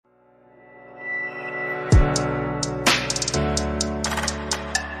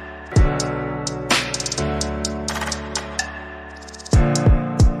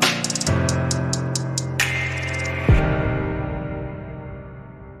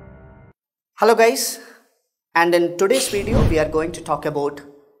Hello guys, and in today's video we are going to talk about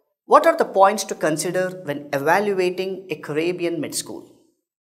what are the points to consider when evaluating a Caribbean med school.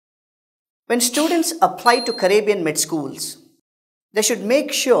 When students apply to Caribbean med schools, they should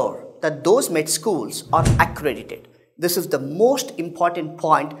make sure that those med schools are accredited. This is the most important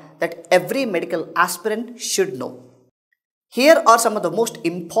point that every medical aspirant should know. Here are some of the most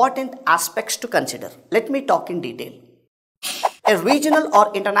important aspects to consider. Let me talk in detail. A regional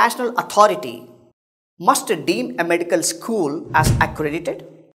or international authority must deem a medical school as accredited,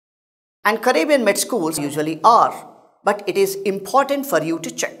 and Caribbean med schools usually are, but it is important for you to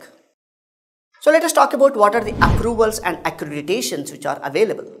check. So let us talk about what are the approvals and accreditations which are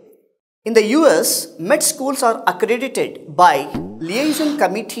available. In the US, med schools are accredited by Liaison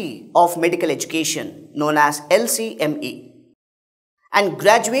Committee of Medical Education known as LCME, and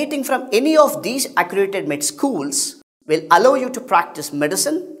graduating from any of these accredited med schools will allow you to practice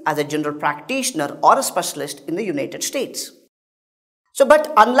medicine as a general practitioner or a specialist in the United States.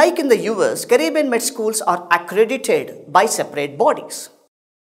 But unlike in the US, Caribbean med schools are accredited by separate bodies.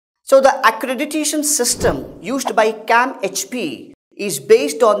 So the accreditation system used by CAMHP is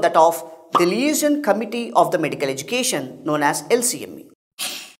based on that of the Liaison Committee of the Medical Education known as LCME.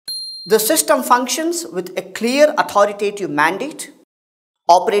 The system functions with a clear authoritative mandate,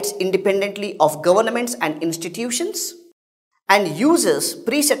 operates independently of governments and institutions, and uses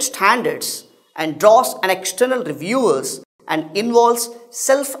preset standards and draws an external reviewers and involves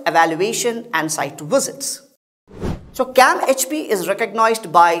self-evaluation and site visits. So CAMHP is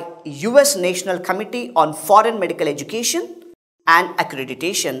recognized by US National Committee on Foreign Medical Education and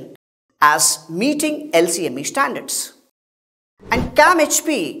Accreditation as meeting LCME standards. And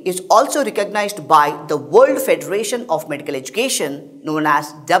CAMHP is also recognized by the World Federation of Medical Education known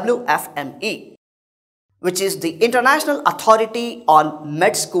as WFME, which is the International Authority on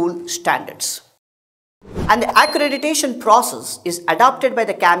Med School Standards. And the accreditation process is adopted by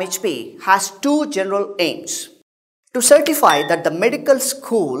the CAMHP has two general aims: to certify that the medical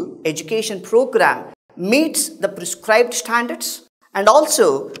school education program meets the prescribed standards, and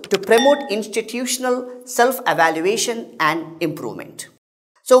also to promote institutional self-evaluation and improvement.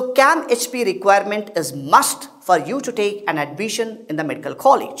 So CAMHP requirement is must for you to take an admission in the medical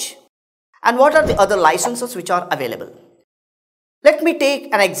college. And what are the other licenses which are available? Let me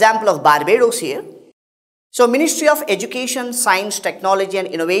take an example of Barbados here. So Ministry of Education, Science, Technology and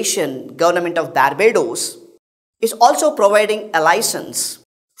Innovation, Government of Barbados is also providing a license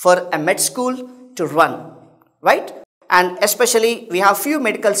for a med school to run, right? And especially we have few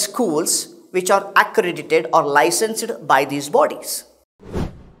medical schools which are accredited or licensed by these bodies.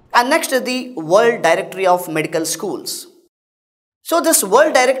 And next is the World Directory of Medical Schools. So this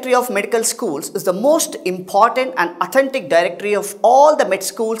World Directory of Medical Schools is the most important and authentic directory of all the med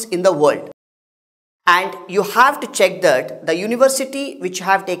schools in the world. And you have to check that the university which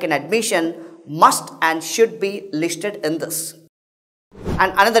have taken admission must and should be listed in this.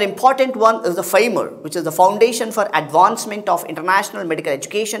 And another important one is the FIMER, which is the Foundation for Advancement of International Medical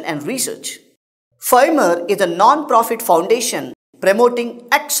Education and Research. FIMER is a non-profit foundation promoting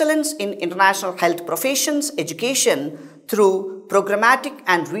excellence in international health professions education through programmatic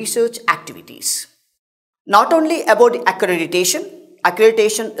and research activities. Not only about the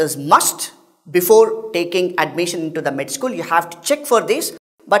accreditation is must before taking admission into the med school, you have to check for this,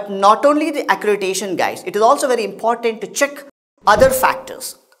 but not only the accreditation guys, it is also very important to check other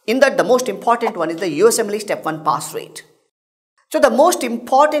factors. In that, the most important one is the USMLE Step 1 pass rate. So the most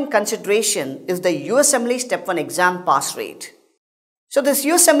important consideration is the USMLE Step 1 exam pass rate. So this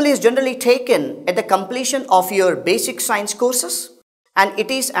USMLE is generally taken at the completion of your basic science courses, and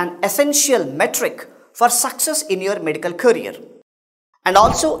it is an essential metric for success in your medical career. And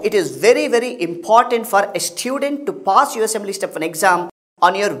also it is very, very important for a student to pass USMLE Step 1 exam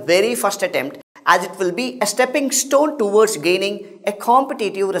on your very first attempt, as it will be a stepping stone towards gaining a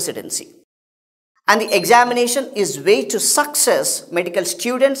competitive residency. And the examination is way to success medical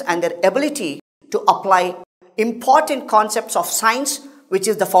students and their ability to apply important concepts of science, which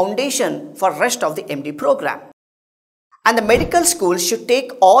is the foundation for rest of the MD program. And the medical school should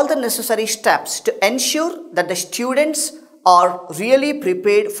take all the necessary steps to ensure that the students are really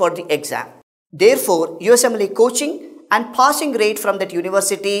prepared for the exam. Therefore, USMLE coaching and passing rate from that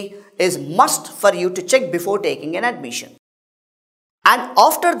university is must for you to check before taking an admission. And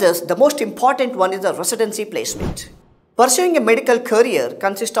after this, the most important one is the residency placement. Pursuing a medical career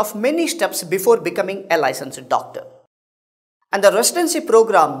consists of many steps before becoming a licensed doctor. And the residency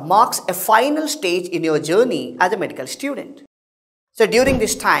program marks a final stage in your journey as a medical student. So during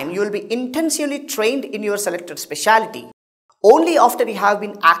this time, you will be intensively trained in your selected specialty Only after you have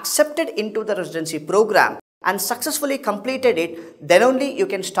been accepted into the residency program and successfully completed it, then only you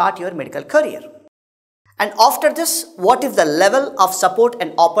can start your medical career. And after this, what is the level of support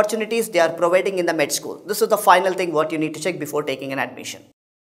and opportunities they are providing in the med school? This is the final thing what you need to check before taking an admission.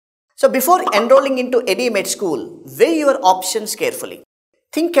 So before enrolling into any med school, weigh your options carefully.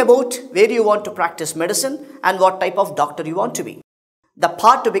 Think about where you want to practice medicine and what type of doctor you want to be. The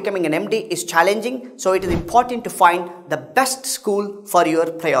path to becoming an MD is challenging, so it is important to find the best school for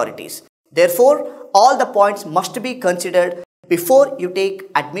your priorities. Therefore, all the points must be considered before you take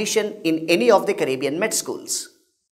admission in any of the Caribbean med schools.